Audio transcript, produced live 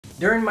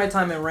During my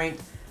time in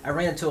ranked, I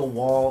ran into a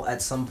wall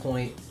at some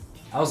point.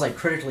 I was like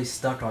critically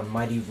stuck on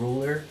Mighty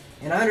Ruler,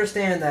 and I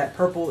understand that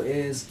purple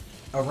is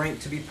a rank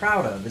to be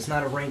proud of. It's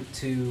not a rank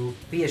to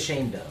be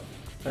ashamed of.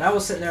 But I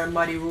was sitting there in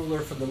Mighty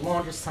Ruler for the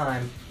longest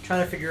time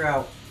trying to figure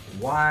out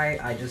why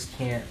I just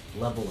can't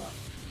level up.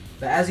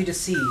 But as you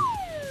just see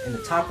in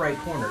the top right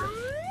corner,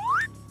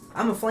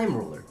 I'm a Flame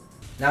Ruler.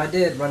 Now I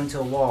did run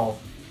into a wall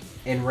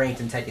in ranked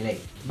in Tekken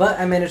 8, but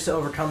I managed to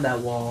overcome that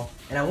wall,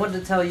 and I wanted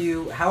to tell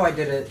you how I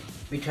did it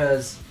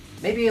because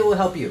maybe it will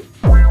help you.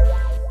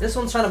 This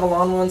one's kind of a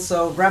long one,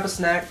 so grab a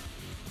snack,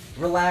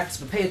 relax,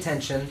 but pay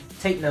attention,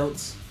 take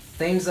notes,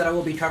 things that I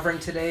will be covering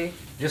today,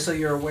 just so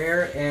you're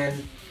aware,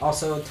 and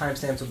also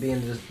timestamps will be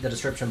in the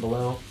description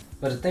below.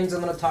 But the things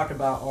I'm going to talk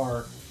about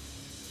are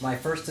my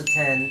first to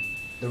 10,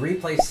 the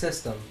replay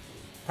system,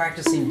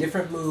 practicing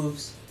different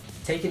moves,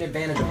 taking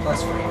advantage of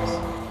plus frames,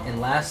 and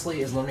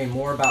lastly is learning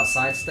more about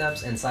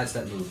sidesteps and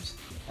sidestep moves.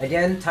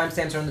 Again,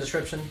 timestamps are in the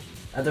description.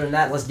 Other than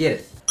that, let's get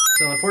it.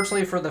 So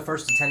unfortunately for the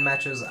first to 10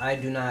 matches, I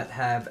do not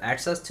have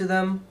access to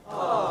them.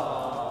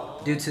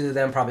 Aww. Due to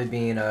them probably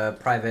being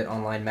private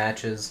online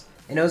matches.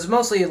 And it was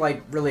mostly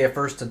like really a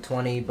first to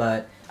 20,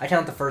 but I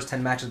count the first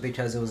 10 matches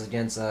because it was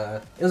against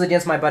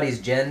my buddy's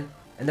gen,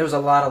 and there was a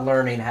lot of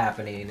learning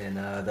happening in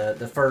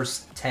the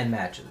first 10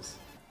 matches.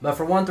 But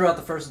for one, throughout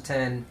the first to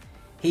 10,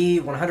 he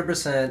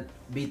 100%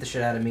 beat the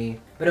shit out of me,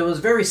 but it was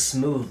very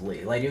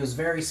smoothly. Like, it was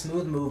very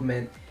smooth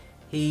movement.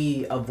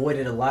 He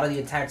avoided a lot of the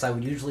attacks I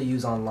would usually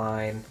use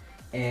online,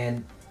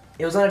 and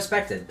it was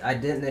unexpected. I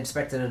didn't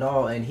expect it at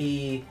all, and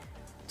he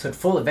took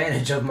full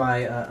advantage of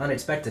my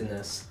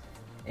unexpectedness,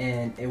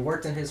 and it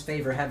worked in his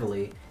favor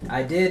heavily.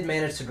 I did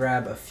manage to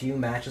grab a few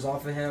matches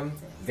off of him,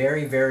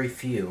 very, very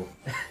few,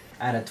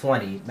 out of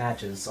 20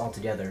 matches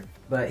altogether.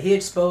 But he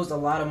exposed a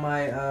lot of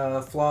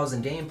my flaws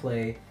in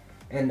gameplay,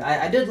 and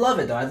I did love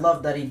it though. I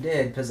loved that he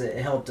did because it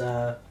helped.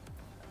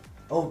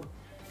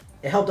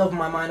 It helped open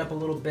my mind up a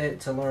little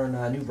bit to learn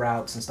new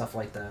routes and stuff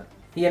like that.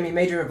 He gave me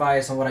major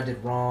advice on what I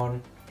did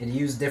wrong and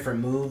used different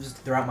moves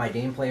throughout my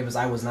gameplay because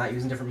I was not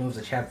using different moves.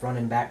 I kept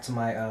running back to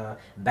my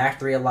back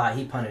three a lot.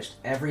 He punished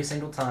every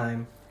single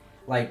time.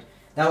 Like,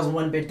 that was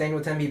one big thing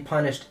with him. He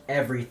punished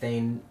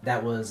everything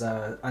that was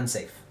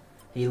unsafe.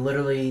 He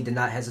literally did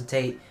not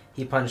hesitate.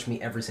 He punished me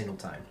every single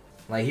time.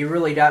 Like, he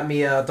really got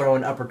me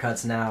throwing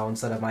uppercuts now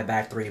instead of my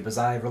back three because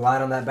I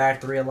relied on that back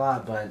three a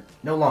lot, but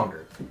no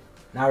longer.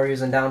 Now we're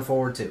using down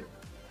forward too.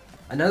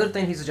 Another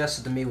thing he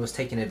suggested to me was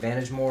taking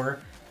advantage more.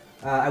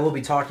 I will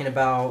be talking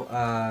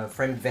about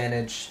frame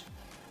advantage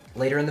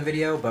later in the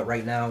video, but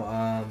right now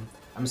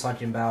I'm just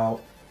talking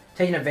about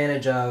taking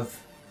advantage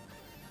of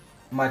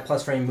my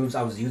plus frame moves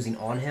I was using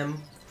on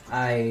him.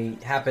 I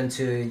happen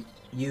to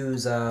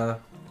use,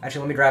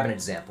 actually let me grab an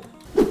example.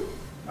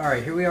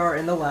 Alright, here we are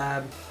in the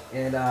lab,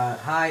 and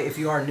hi, if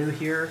you are new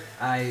here,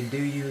 I do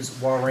use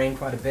Walrein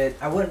quite a bit.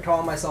 I wouldn't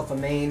call myself a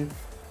main.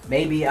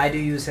 Maybe I do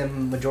use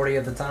him majority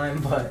of the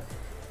time, but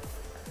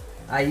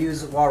I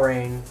use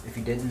Walrein, if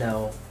you didn't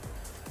know.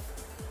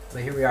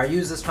 But here we are. I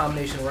use this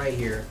combination right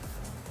here.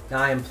 Now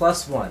I am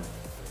 +1.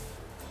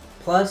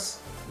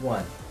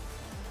 +1.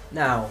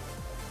 Now,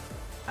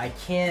 I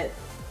can't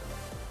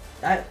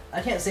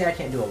say I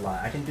can't do a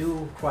lot. I can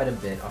do quite a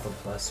bit off of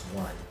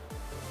 +1.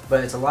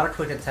 But it's a lot of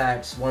quick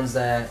attacks, ones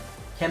that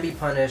can be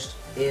punished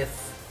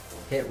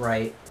if hit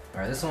right.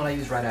 Alright, this one I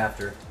use right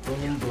after.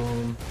 Boom,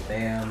 boom,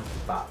 bam,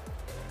 bop.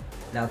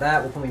 Now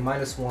that will put me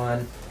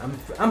 -1.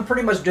 I'm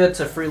pretty much good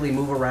to freely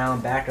move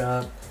around, back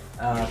up,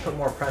 put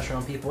more pressure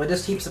on people. It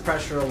just keeps the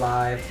pressure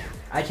alive.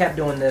 I kept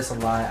doing this a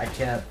lot. I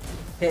kept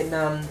hitting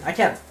them. I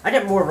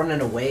kept more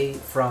running away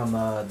from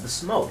the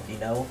smoke, you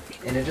know?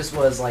 And it just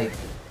was like,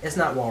 it's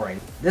not Walrein.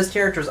 This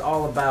character is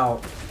all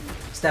about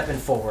stepping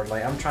forward.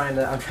 Like, I'm trying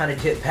to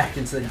get back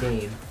into the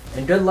game.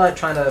 And good luck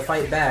trying to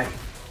fight back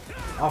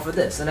off of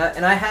this.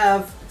 And I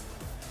have,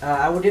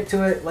 I will get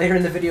to it later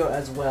in the video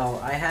as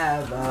well. I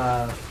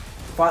have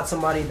fought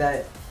somebody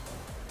that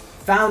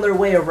found their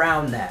way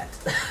around that.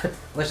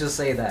 Let's just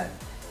say that.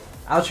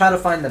 I'll try to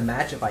find the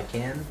match if I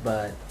can,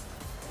 but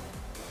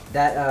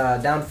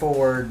that down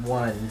forward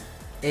one,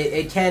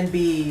 it can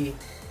be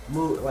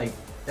like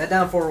that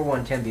down forward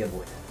one can be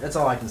avoided. That's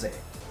all I can say.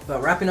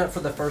 But wrapping up for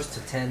the first to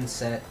 10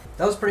 set,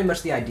 that was pretty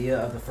much the idea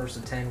of the first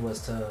to 10, was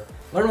to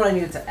learn what I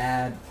needed to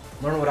add,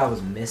 learn what I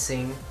was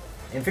missing,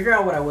 and figure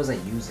out what I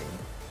wasn't using.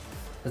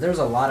 But there was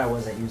a lot I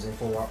wasn't using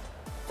for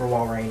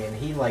Walrein, and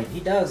he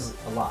does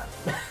a lot.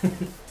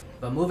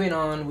 But moving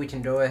on, we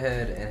can go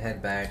ahead and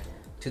head back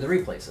to the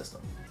replay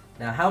system.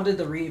 Now, how did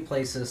the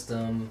replay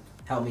system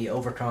help me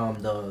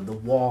overcome the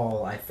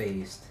wall I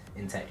faced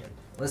in Tekken?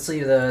 Let's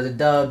see the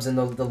dubs and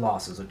the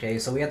losses, okay?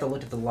 So we have to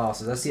look at the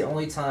losses. That's the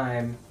only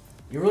time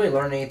you really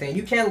learn anything.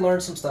 You can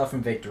learn some stuff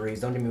from victories,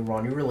 don't get me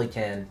wrong, you really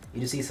can. You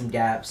just see some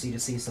gaps, you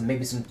just see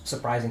maybe some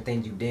surprising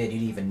things you did you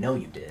didn't even know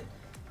you did.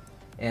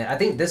 And I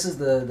think this is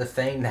the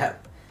thing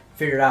that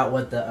figured out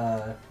what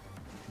the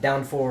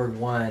down forward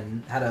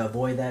one, how to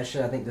avoid that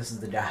shit. I think this is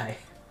the guy.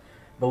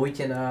 But we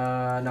can,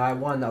 no, I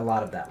won a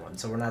lot of that one,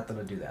 so we're not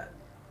gonna do that.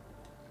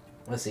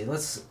 let's see.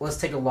 Let's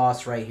take a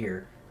loss right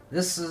here.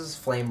 This is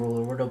Flame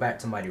Ruler. We'll go back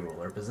to Mighty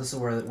Ruler because this is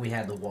where we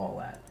had the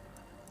wall at.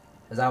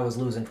 Because I was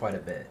losing quite a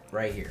bit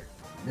right here.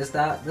 This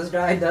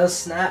guy does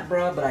snap,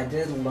 bro, but I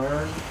did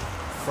learn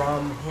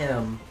from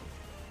him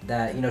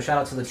that, you know, shout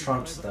out to the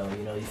Trunks though,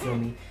 you know, you feel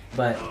me?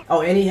 But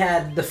oh, and he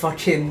had the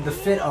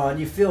fit on,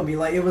 you feel me?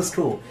 Like, it was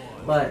cool.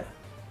 But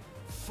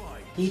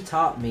he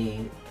taught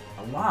me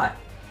a lot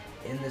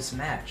in this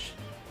match,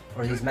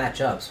 or these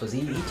matchups, because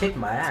he kicked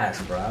my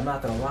ass, bro. I'm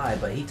not gonna lie,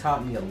 but he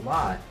taught me a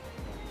lot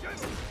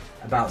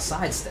about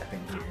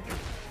sidestepping here.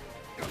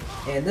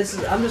 And this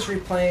is, I'm just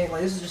replaying,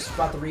 like, this is just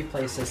about the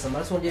replay system. I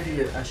just want to give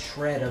you a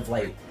shred of,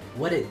 like,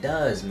 what it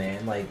does,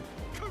 man. Like,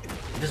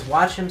 just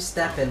watch him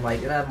step in,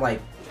 like, and I'm like,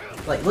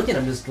 look at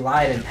him just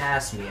gliding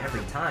past me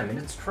every time, and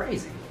it's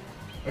crazy.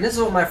 And this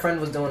is what my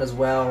friend was doing as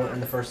well in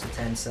the first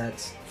 10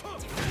 sets.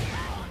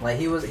 Like,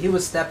 he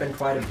was stepping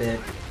quite a bit,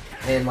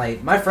 and,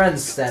 like, my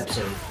friend's steps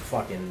are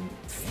fucking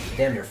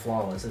damn near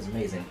flawless. It's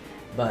amazing.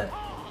 But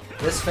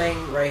this thing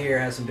right here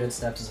has some good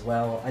steps as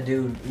well. I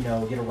do, you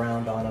know, get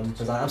around on him,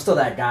 because I'm still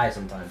that guy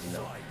sometimes, you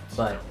know.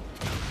 But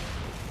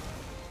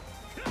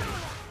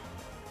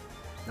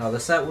no, the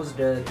set was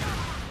good.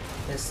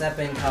 His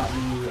stepping taught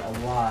me a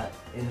lot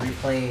in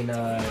replaying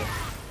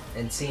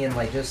and seeing,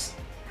 like, just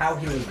how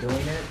he was doing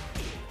it.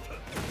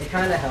 It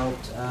kind of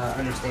helped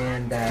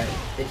understand that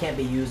it can't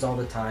be used all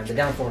the time. The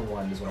down forward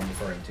one is what I'm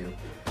referring to.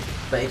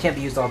 But it can't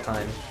be used all the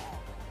time.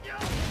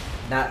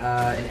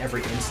 Not in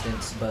every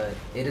instance, but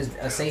it is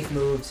a safe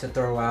move to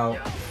throw out.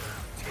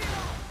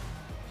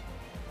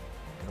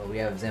 Oh, we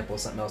have an example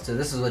of something else too.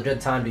 This is a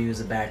good time to use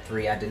the back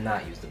three. I did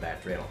not use the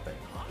back three, I don't think.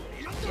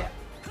 Yeah.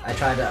 I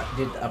tried to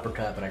do the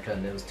uppercut, but I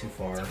couldn't. It was too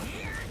far.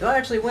 Did I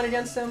actually win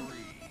against him?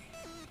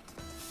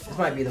 This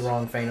might be the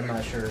wrong feint, I'm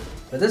not sure.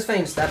 But this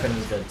feint stepping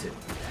was good too.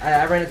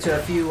 I ran into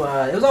a few,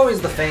 it was always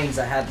the feints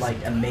that had, like,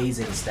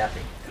 amazing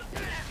stepping.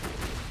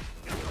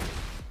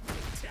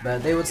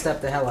 But they would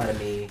step the hell out of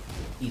me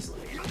easily.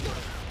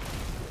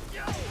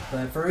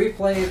 But for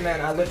replays,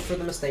 man, I looked for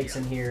the mistakes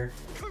in here.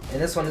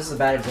 And this is a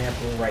bad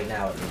example right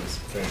now at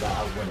least, because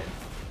I was winning.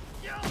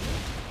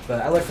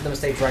 But I looked for the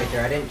mistakes right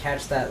there. I didn't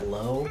catch that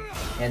low,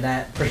 and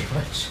that pretty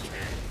much,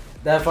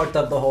 that fucked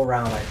up the whole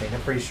round, I think.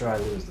 I'm pretty sure I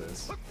lose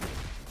this.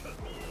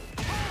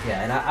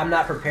 Yeah, and I'm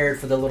not prepared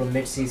for the little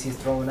mixies he's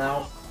throwing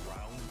out.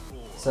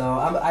 So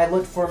I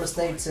looked for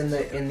mistakes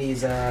in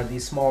these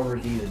small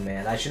reviews,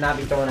 man. I should not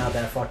be throwing out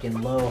that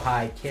fucking low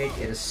high kick.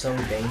 It is so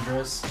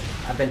dangerous.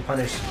 I've been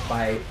punished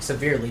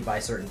severely by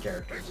certain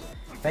characters.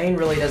 Fane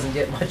really doesn't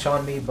get much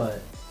on me,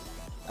 but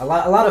a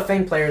lot of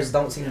Fane players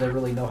don't seem to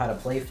really know how to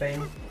play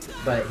Fane.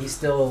 But he's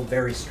still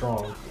very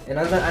strong. And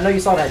I know you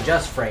saw that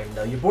just frame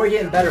though. Your boy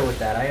getting better with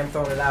that. I am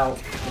throwing it out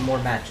in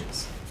more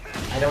matches.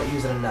 I don't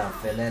use it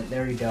enough, and then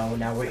there you go.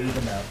 Now we're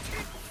even up.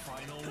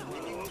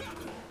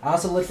 I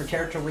also look for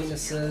character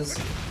weaknesses,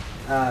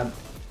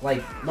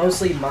 like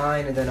mostly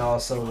mine, and then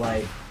also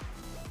like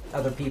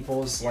other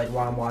people's, like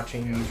while I'm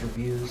watching these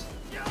reviews,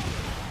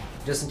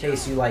 just in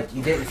case you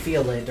didn't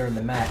feel it during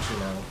the match, you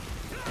know.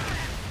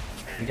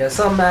 Because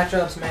some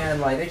matchups, man,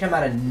 like they come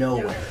out of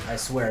nowhere. I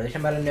swear, they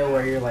come out of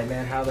nowhere. You're like,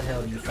 man, how the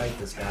hell do you fight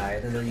this guy?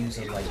 And then they're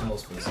using like the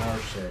most bizarre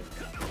shit,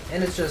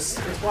 and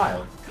it's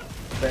wild.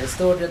 But it's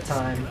still a good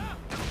time,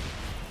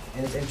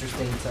 and it's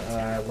interesting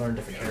to learn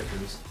different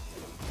characters.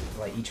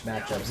 Like each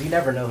matchup, so you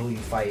never know who you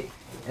fight,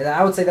 and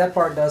I would say that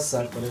part does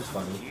suck, but it's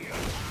funny.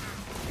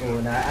 Oh,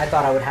 and I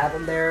thought I would have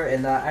him there,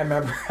 and I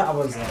remember I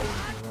was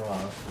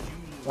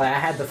like I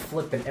had the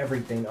flip and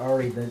everything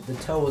already. The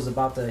toe was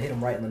about to hit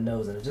him right in the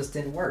nose, and it just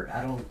didn't work.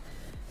 I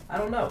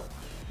don't know,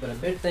 but a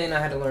big thing I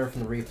had to learn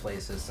from the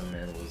replay system,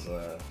 man,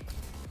 was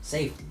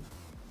safety.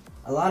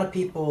 A lot of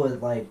people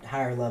at like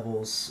higher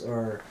levels,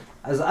 I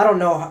don't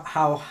know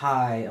how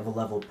high of a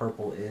level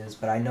purple is,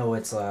 but I know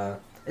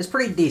it's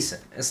pretty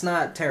decent. It's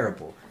not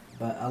terrible.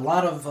 But a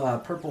lot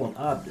of purple and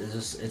up is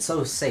just, it's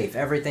so safe.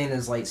 Everything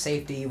is like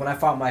safety. When I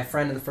fought my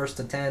friend in the first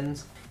to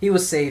 10s, he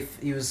was safe.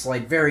 He was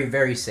like very,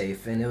 very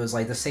safe. And it was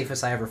like the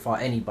safest I ever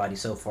fought anybody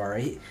so far.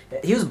 He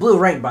was blue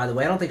rank, by the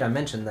way. I don't think I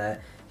mentioned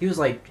that. He was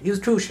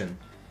Kushin.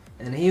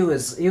 And he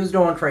was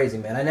going crazy,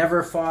 man. I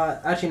never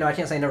fought, actually no, I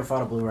can't say I never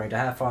fought a blue rank. I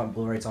have fought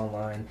blue ranks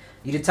online.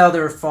 You could tell they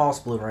were false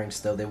blue ranks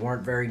though. They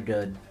weren't very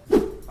good.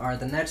 Alright,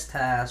 the next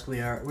task,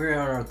 we're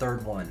on our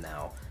third one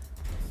now.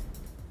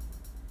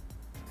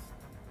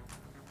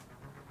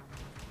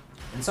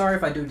 And sorry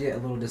if I do get a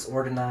little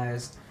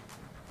disorganized.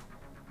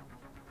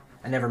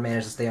 I never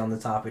managed to stay on the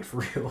topic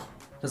for real.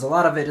 Because a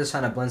lot of it just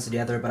kind of blends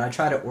together, but I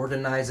try to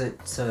organize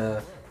it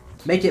to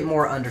make it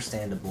more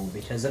understandable,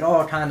 because it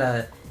all kind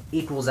of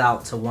equals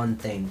out to one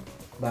thing.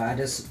 But I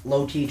just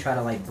low-key try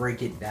to like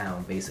break it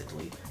down,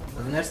 basically.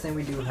 So the next thing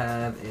we do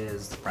have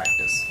is the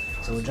practice.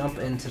 So we'll jump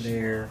into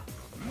there,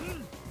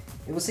 and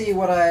we'll see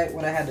what I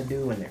had to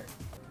do in there.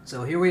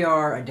 So here we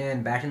are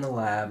again, back in the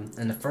lab,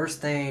 and the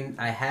first thing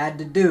I had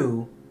to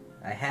do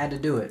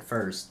it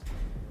first.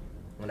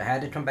 When I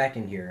had to come back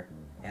in here,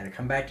 I had to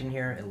come back in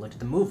here and look at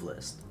the move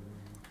list.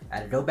 I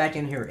had to go back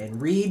in here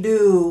and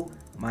redo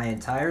my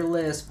entire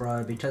list,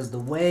 bro, because the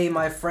way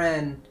my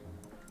friend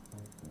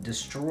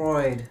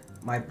destroyed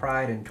my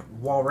pride in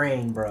Wall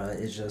Rain, bro,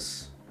 is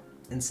just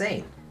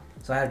insane.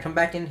 So I had to come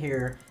back in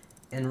here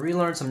and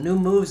relearn some new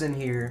moves in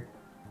here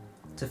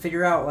to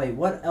figure out like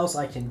what else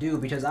I can do,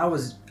 because I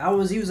was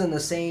using the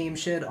same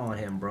shit on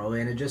him, bro,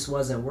 and it just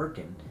wasn't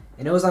working.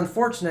 And it was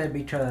unfortunate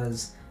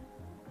because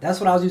that's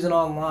what I was using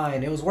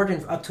online. It was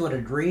working up to a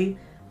degree,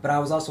 but I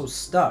was also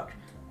stuck.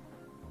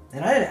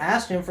 And I didn't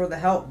ask him for the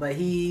help, but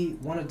he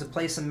wanted to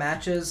play some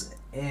matches,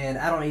 and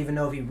I don't even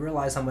know if he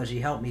realized how much he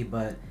helped me,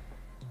 but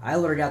I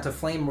literally got to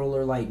Flame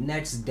Ruler like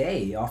next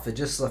day off of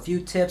just a few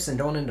tips and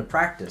going into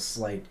practice.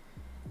 Like,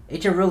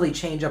 it can really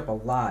change up a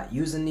lot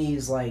using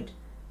these like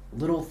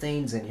little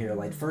things in here,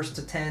 like first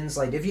to tens.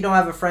 Like, if you don't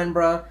have a friend,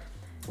 bro,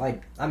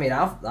 like, I mean,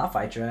 I'll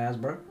fight your ass,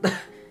 bro.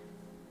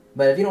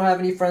 But if you don't have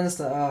any friends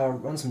to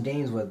run some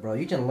games with, bro,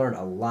 you can learn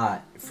a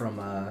lot from,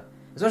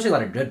 especially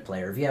like a good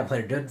player. If you have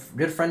like a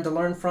good friend to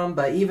learn from,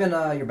 but even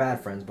your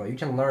bad friends, bro, you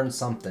can learn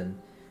something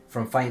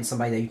from fighting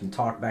somebody that you can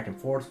talk back and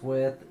forth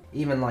with,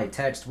 even like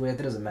text with.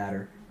 It doesn't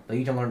matter, but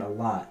you can learn a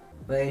lot.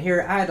 But in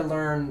here, I had to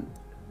learn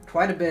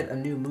quite a bit of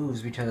new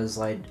moves because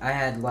like I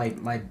had like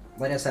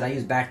I said, I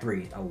used back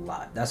three a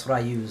lot. That's what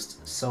I used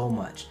so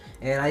much.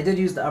 And I did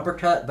use the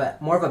uppercut,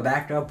 but more of a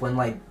backup. When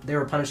like they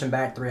were punishing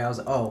back three, I was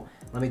like, oh,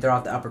 let me throw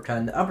out the uppercut.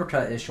 And the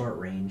uppercut is short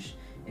range.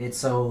 It's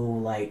so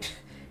like,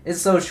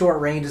 it's so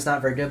short range, it's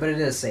not very good, but it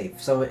is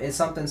safe. So it's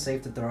something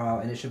safe to throw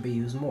out, and it should be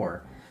used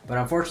more. But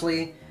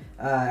unfortunately,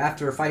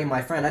 after fighting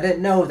my friend, I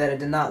didn't know that it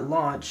did not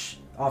launch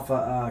off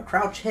a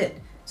crouch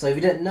hit. So if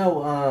you didn't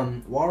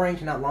know, Wall Rain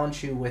cannot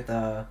launch you with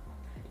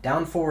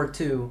down forward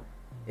 2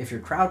 if you're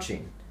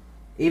crouching.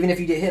 Even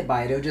if you get hit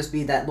by it, it'll just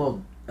be that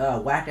little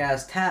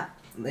whack-ass tap,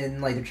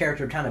 and like the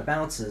character kind of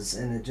bounces,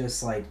 and it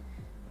just like,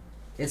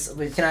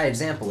 can I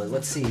example it?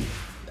 Let's see.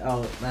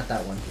 Oh, not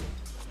that one.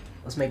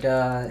 Let's make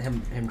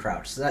him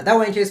crouch. So that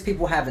way, in case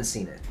people haven't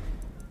seen it.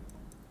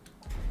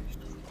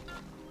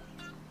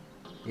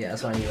 Yeah,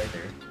 that's what I need right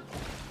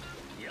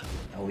there.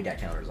 Oh, we got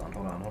counters on.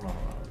 Hold on.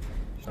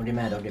 Don't get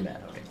mad. Okay.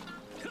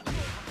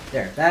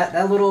 There.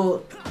 That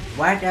little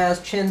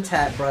whack-ass chin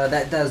tap, bro,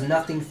 that does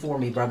nothing for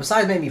me, bro.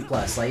 Besides maybe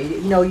plus. Like,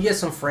 you know, you get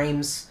some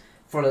frames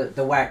for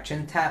the whack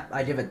chin tap.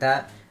 I give it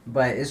that.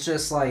 But it's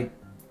just like,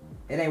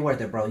 it ain't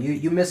worth it, bro.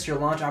 You missed your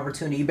launch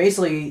opportunity.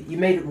 You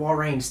made Wall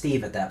Rain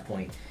Steve at that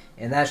point.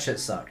 And that shit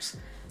sucks.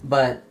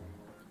 But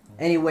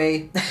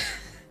anyway,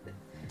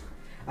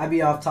 I'd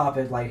be off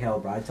topic like hell,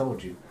 bro. I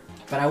told you.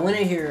 But I went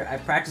in here, I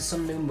practiced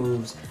some new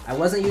moves. I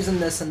wasn't using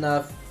this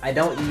enough. I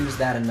don't use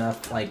that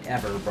enough, like,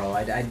 ever, bro.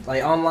 I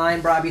like, online,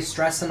 bro, I'd be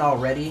stressing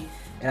already.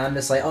 And I'm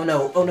just like, oh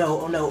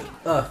no,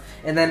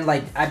 and then,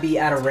 like, I'd be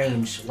out of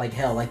range, like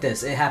hell, like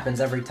this. It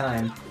happens every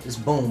time.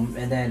 Just boom,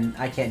 and then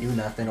I can't do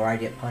nothing, or I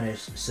get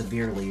punished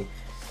severely.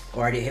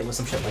 Or I get hit with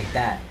some shit like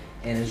that.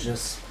 And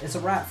it's a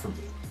wrap for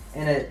me.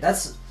 And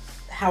that's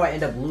how I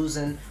end up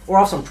losing. Or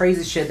off some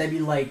crazy shit, they'd be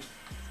like,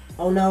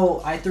 oh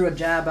no, I threw a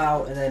jab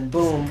out, and then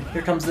boom,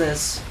 here comes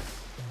this.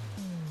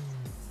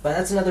 But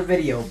that's another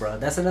video, bro.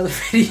 That's another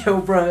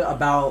video, bro,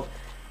 about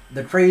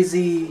the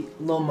crazy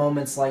little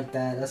moments like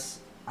that.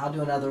 I'll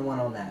do another one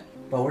on that.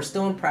 But we're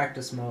still in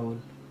practice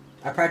mode.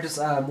 I practice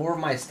more of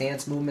my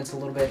stance movements a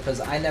little bit,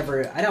 because I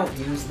don't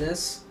use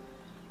this.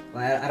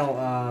 I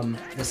don't,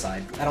 this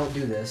side. I don't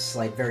do this,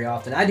 like, very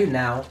often. I do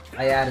now.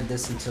 I added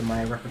this into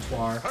my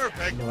repertoire.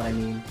 Perfect. You know what I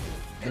mean?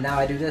 And now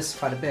I do this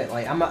quite a bit.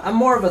 Like, I'm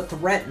more of a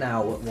threat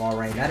now with Wall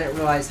Rain. I didn't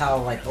realize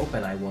how, like,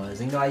 open I was.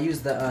 And, you know, I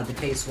used the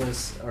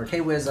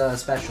K-Wiz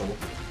special.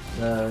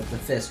 The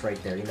fist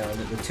right there, you know,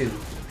 the 2.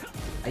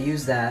 I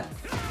used that.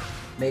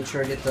 Made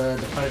sure to get the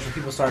punish when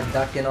people started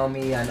ducking on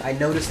me. And I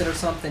noticed it or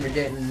something, you're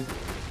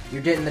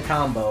getting the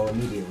combo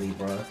immediately,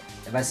 bro.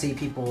 If I see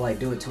people, like,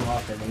 do it too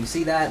often. And you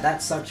see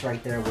that sucks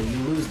right there when you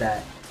lose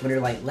that. When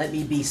you're like, let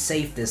me be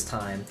safe this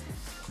time.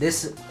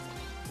 This...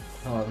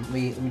 Oh, let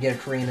me get a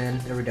Korean in.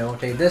 There we go.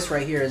 Okay, this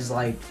right here is,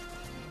 like,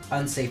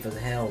 unsafe as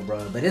hell,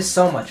 bro. But it's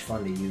so much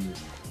fun to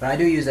use. But I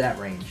do use it at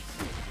range.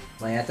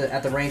 Like,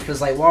 at the range,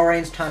 because, like, Wall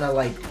Rain's kind of,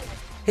 like...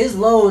 His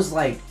low is,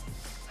 like,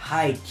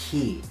 high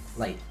key.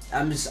 Like,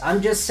 I'm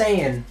just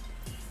saying,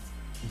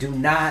 do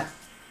not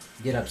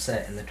get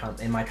upset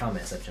in my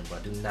comment section, bro.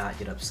 Do not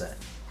get upset.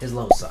 His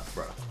lows suck,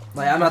 bro.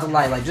 Like, I'm not gonna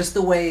lie. Like, just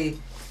the way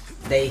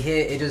they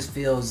hit, it just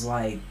feels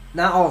like...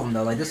 Not all of them,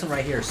 though. Like, this one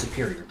right here is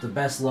superior. The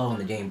best low in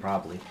the game,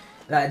 probably.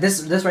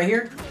 This right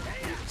here,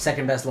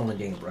 second best low in the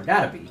game, bro.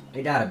 Gotta be.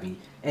 It gotta be.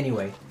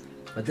 Anyway,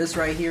 but this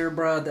right here,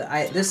 bro,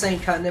 this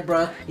ain't cutting it,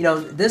 bro. You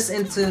know, this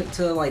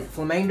into like,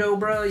 Flamingo,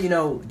 bro, you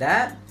know,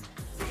 that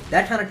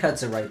kind of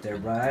cuts it right there,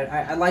 bro.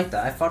 I like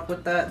that. I fuck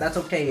with that. That's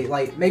okay.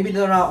 Like, maybe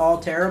they're not all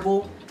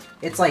terrible.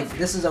 It's like,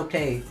 this is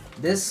okay.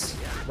 This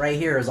right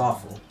here is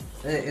awful.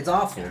 It's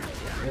awful.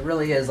 It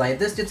really is. Like, if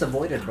this gets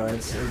avoided, bro,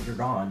 you're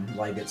gone.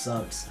 Like, it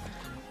sucks.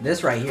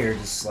 This right here,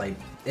 just like,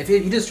 if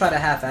you just try to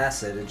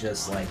half-ass it, it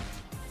just like,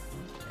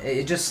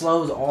 it just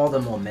slows all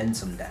the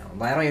momentum down.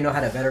 Like, I don't even know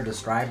how to better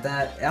describe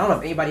that. I don't know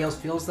if anybody else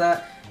feels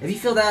that, If you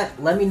feel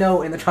that, let me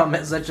know in the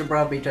comment section,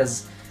 bro,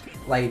 because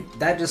like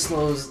that just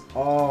slows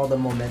all the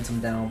momentum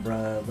down,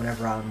 bro.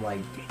 Whenever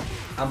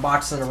I'm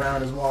boxing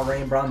around as wall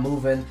rain, bro, I'm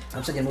moving,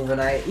 I'm sticking moving.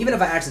 Even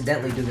if I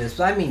accidentally do this,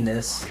 but I mean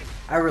this,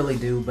 I really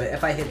do. But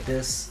if I hit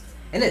this,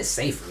 and it's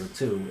safer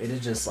too, it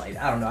is just like,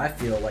 I don't know, I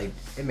feel like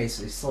it makes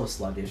it so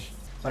sluggish.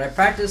 But I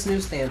practice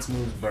new stance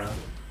moves, bro.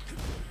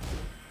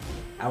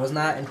 I was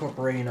not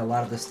incorporating a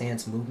lot of the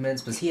stance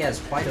movements, because he has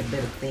quite a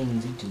bit of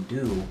things you can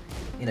do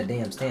in a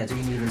damn stance. You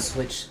can even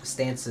switch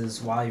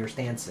stances while you're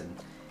stancing.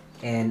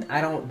 And I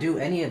don't do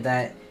any of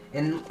that.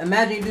 And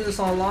imagine you do this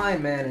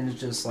online, man, and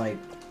it's just like,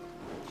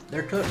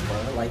 they're cooked,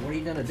 bro. Like, what are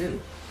you gonna do?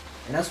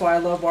 And that's why I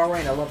love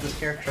Warrain. I love this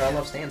character. I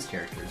love stance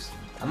characters.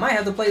 I might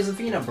have to play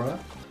Zafina, bro.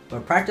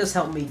 But practice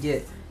helped me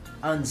get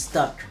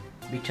unstuck,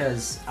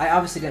 because I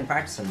obviously didn't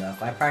practice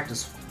enough. I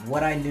practiced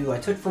what I knew. I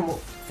took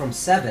from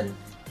 7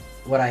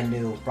 what I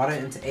knew, brought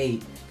it into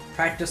 8,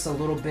 practiced a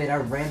little bit. I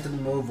ran through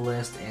the move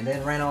list, and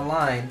then ran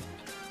online.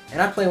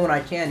 And I play when I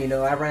can, you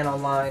know. I ran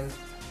online,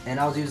 and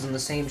I was using the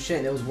same shit,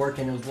 and it was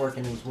working, it was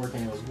working, it was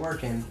working, it was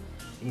working.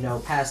 You know,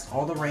 past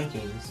all the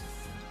rankings.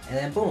 And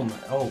then boom,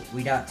 oh,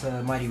 we got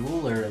to Mighty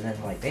Ruler, and then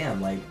like,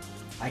 damn, like,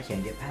 I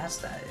can't get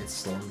past that. It's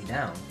slowing me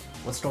down.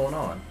 What's going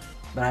on?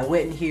 But I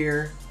went in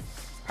here,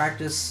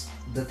 practiced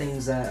the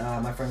things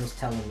that my friend was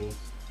telling me,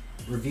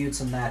 reviewed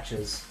some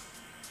matches,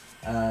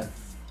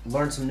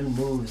 learned some new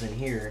moves in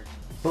here.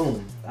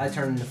 Boom, I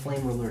turned into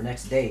Flame Ruler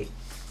next day.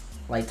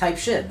 Like, type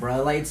shit,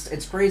 bro. Like,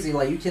 it's crazy.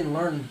 Like, you can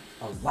learn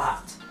a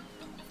lot,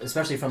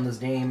 especially from this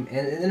game.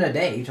 In a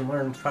day, you can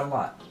learn quite a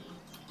lot.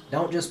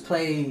 Don't just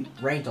play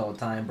ranked all the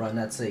time, bro, and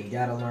that's it. You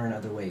gotta learn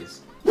other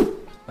ways.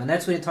 But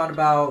next we talked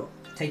about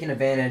taking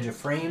advantage of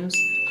frames.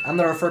 I'm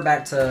gonna refer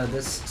back to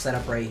this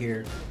setup right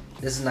here.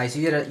 This is nice.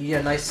 You get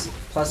a nice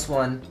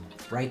 +1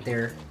 right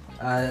there.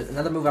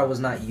 Another move I was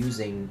not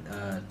using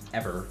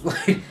ever.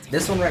 Like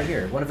this one right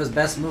here, one of his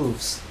best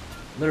moves.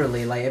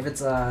 Literally, like if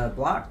it's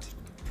blocked,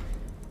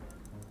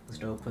 let's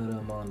go put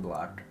him on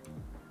blocked.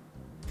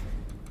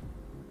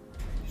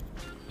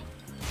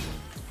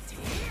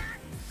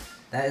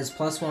 That is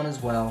 +1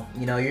 as well.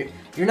 You know,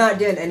 you're not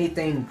getting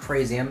anything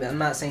crazy. I'm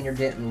not saying you're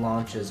getting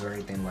launches or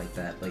anything like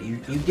that, but you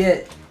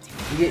get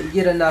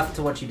enough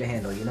to what you to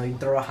handle. You know, you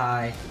throw a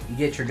high, you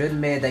get your good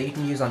mid that you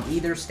can use on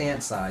either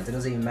stance sides. It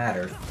doesn't even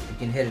matter. You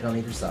can hit it on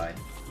either side.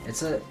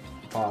 It's a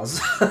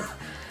pause,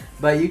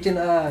 but you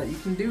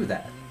can do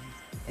that.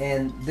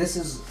 And this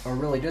is a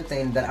really good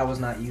thing that I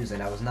was not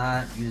using. I was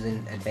not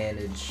using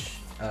advantage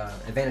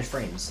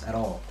frames at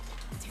all.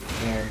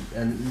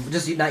 And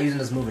just not using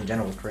this move in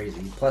general was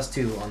crazy.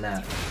 +2 on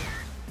that.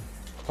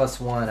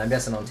 +1. I'm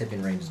guessing on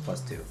tipping range is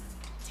 +2.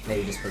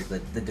 Maybe just because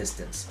the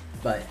distance.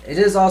 But it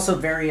is also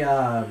very,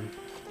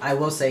 I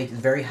will say,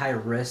 very high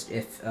risk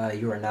if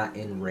you are not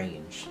in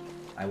range.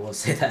 I will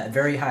say that.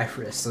 Very high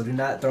risk. So do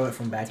not throw it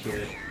from back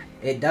here.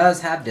 It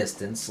does have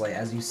distance. Like,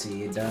 as you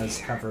see, it does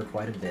cover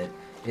quite a bit.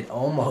 It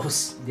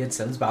almost gets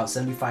him. It's about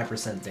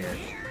 75% there.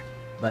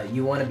 But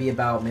you want to be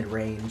about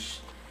mid-range.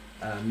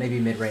 Maybe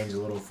mid-range a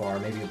little far,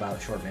 maybe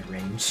about short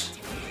mid-range.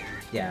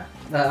 Yeah,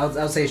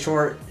 I'll say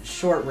short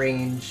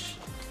range.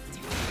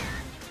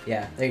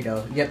 Yeah, there you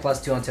go. You get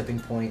 +2 on tipping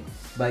point.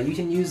 But you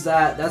can use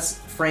that. That's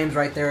frames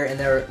right there, and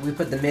there we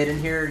put the mid in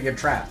here, you're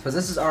trapped. Because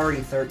this is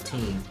already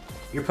 13.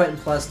 You're putting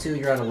 +2,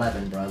 you're at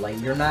 11, bro.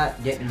 Like, you're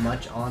not getting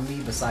much on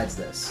me besides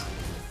this.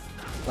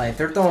 Like, if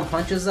they're throwing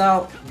punches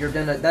out, you're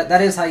gonna...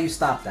 That is how you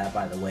stop that,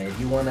 by the way. If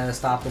you want to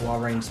stop the wall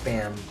range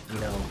spam, you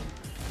know...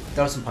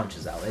 Throw some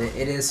punches out.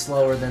 It is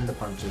slower than the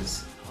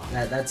punches.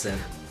 That's it.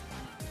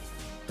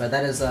 But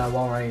that is a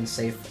wall running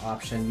safe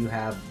option. You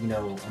have, you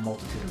know, a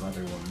multitude of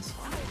other ones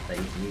that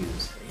you can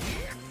use.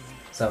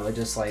 So it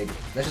just like,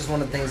 that's just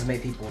one of the things that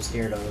make people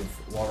scared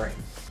of wall running.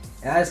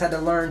 And I just had to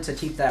learn to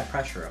keep that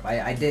pressure up.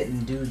 I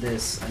didn't do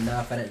this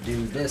enough. I didn't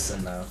do this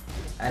enough.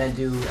 I didn't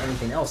do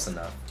anything else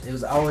enough. It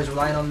was always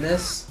relying on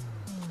this,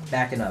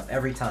 backing up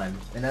every time.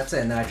 And that's it.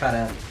 And then I try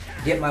to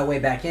get my way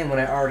back in when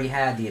I already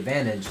had the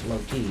advantage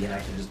low-key and I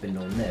could just been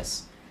doing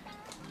this.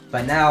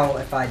 But now,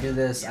 if I do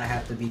this, I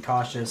have to be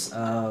cautious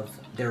of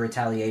their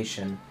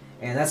retaliation.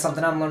 And that's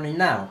something I'm learning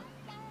now.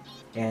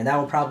 And that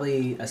will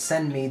probably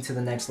ascend me to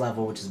the next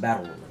level, which is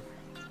Battle Ruler.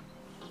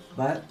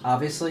 But,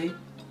 obviously,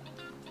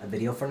 a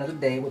video for another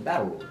day with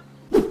Battle Ruler.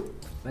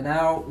 But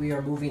now, we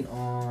are moving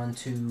on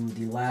to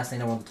the last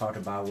thing I want to talk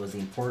about was the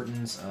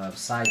importance of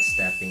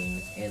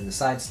sidestepping and the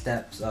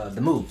sidesteps,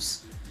 the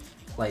moves.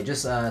 Like,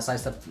 just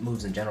sidestep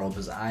moves in general,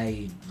 because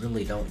I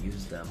really don't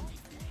use them.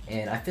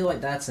 And I feel like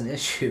that's an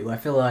issue. I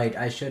feel like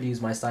I should use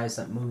my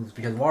sidestep moves,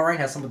 because Warrain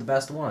has some of the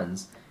best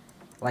ones.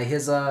 Like,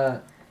 his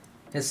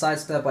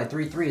sidestep, like,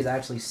 3-3 is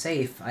actually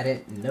safe. I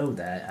didn't know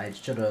that. I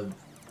should have,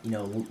 you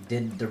know,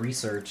 did the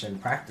research and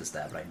practiced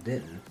that, but I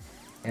didn't.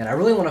 And I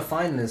really want to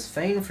find this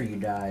Fang for you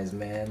guys,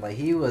 man. Like,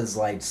 he was,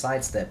 like,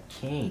 sidestep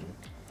king.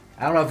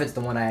 I don't know if it's the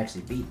one I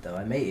actually beat, though.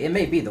 It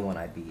may be the one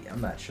I beat.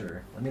 I'm not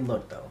sure. Let me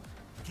look, though.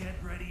 Get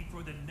ready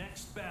for the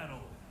next battle.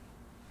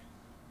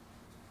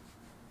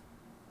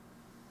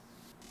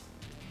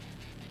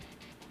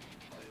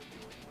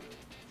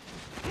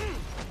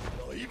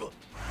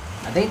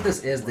 I think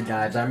this is the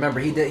dives. I remember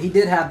he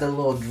did have the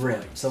little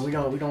drip, so we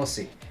don't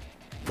see.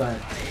 But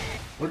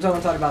we're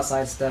talking about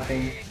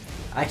sidestepping.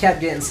 I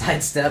kept getting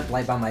sidestepped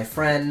like by my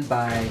friend,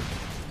 by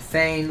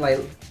Fane. Like,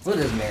 look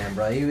at this man,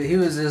 bro. He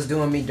was just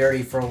doing me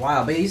dirty for a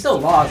while, but he still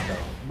lost though.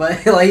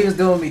 But like he was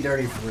doing me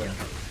dirty for real.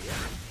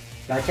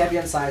 But I kept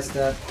getting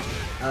sidestepped.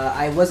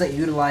 I wasn't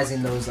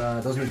utilizing those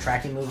new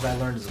tracking moves I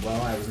learned as well.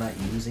 I was not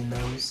using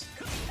those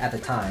at the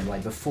time,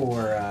 like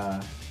before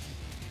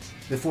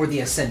the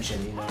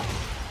Ascension, you know.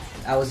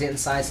 I was getting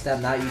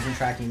sidestepped, not using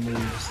tracking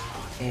moves,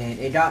 and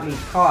it got me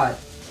caught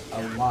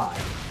a lot.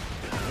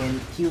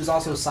 And he was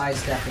also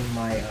sidestepping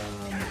my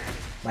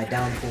my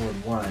down forward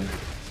one.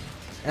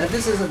 And if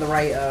this isn't the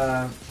right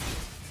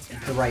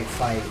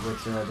fight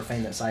with the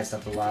Fane that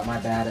sidestepped a lot,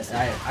 my bad.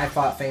 I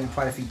fought Fane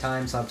quite a few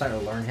times, so I'm starting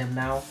to learn him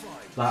now.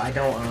 But I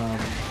don't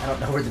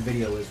know where the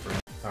video is for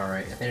him.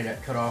 Alright, I think I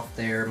got cut off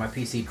there. My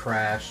PC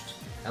crashed.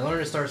 I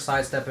learned to start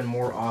sidestepping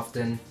more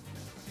often.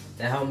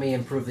 That helped me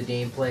improve the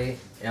gameplay,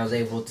 and I was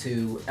able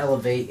to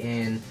elevate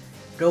and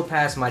go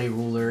past Mighty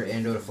Ruler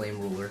and go to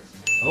Flame Ruler.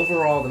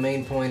 Overall, the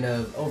main point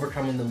of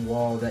overcoming the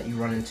wall that you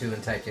run into in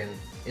Tekken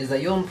is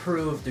that you'll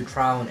improve through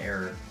trial and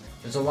error.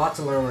 There's a lot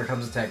to learn when it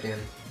comes to Tekken,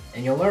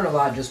 and you'll learn a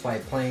lot just by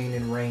playing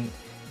in ranked,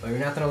 but you're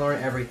not going to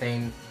learn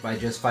everything by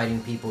just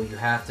fighting people. You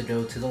have to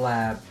go to the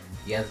lab,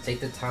 you have to take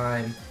the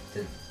time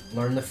to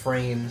learn the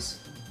frames,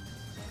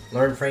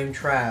 learn frame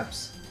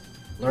traps,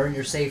 learn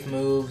your safe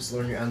moves,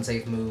 learn your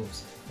unsafe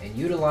moves, and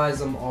utilize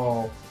them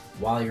all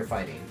while you're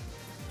fighting.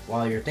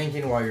 While you're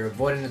thinking, while you're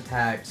avoiding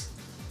attacks,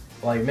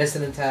 while you're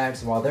missing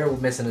attacks, while they're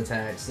missing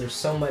attacks. There's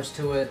so much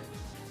to it.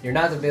 You're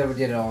not going to be able to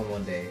get it all in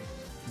one day.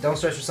 Don't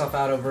stress yourself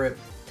out over it.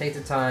 Take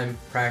the time,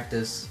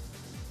 practice,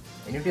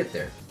 and you'll get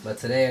there. But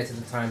today I took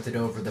the time to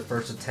go over the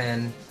first of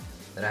 10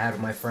 that I had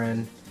with my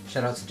friend.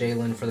 Shout out to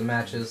Jalen for the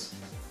matches.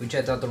 We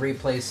checked out the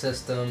replay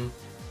system.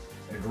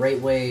 A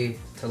great way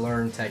to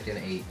learn Tekken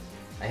 8.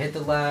 I hit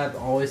the lab,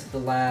 always hit the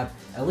lab,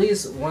 at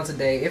least once a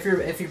day. If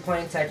you're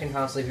playing Tekken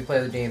constantly, if you play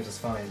other games, it's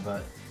fine,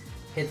 but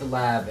hit the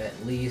lab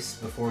at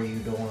least before you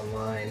go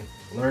online.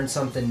 Learn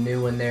something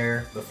new in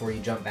there before you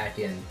jump back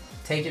in.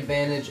 Take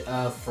advantage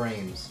of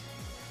frames.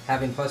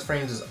 Having plus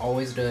frames is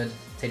always good.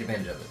 Take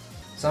advantage of it.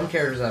 Some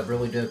characters have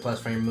really good plus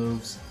frame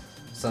moves,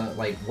 so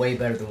like way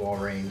better than wall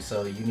range,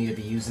 so you need to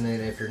be using it.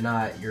 If you're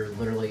not, you're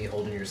literally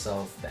holding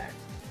yourself back.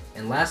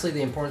 And lastly,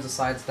 the importance of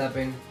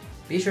sidestepping.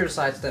 Be sure to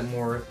sidestep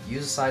more,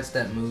 use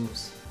sidestep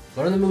moves,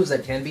 learn the moves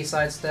that can be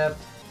sidestepped,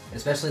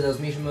 especially those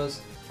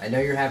Mishimas. I know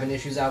you're having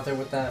issues out there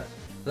with that.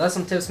 But that's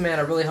some tips, man.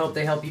 I really hope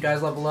they help you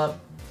guys level up.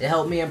 It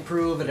helped me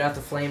improve. I got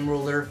the Flame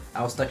Ruler.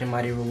 I was stuck in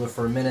Mighty Ruler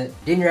for a minute.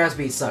 Getting your ass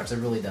beat sucks, it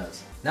really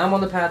does. Now I'm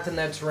on the path to the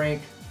next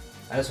rank.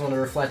 I just want to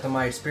reflect on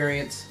my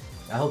experience.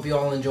 I hope you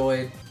all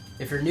enjoyed.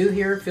 If you're new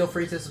here, feel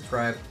free to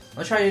subscribe.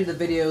 I'll try to get the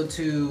video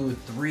to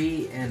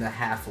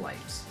 3.5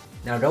 likes.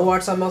 Now go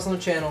watch something else on the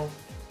channel.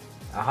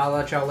 I'll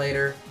holla at y'all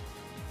later.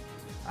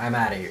 I'm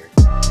out of here.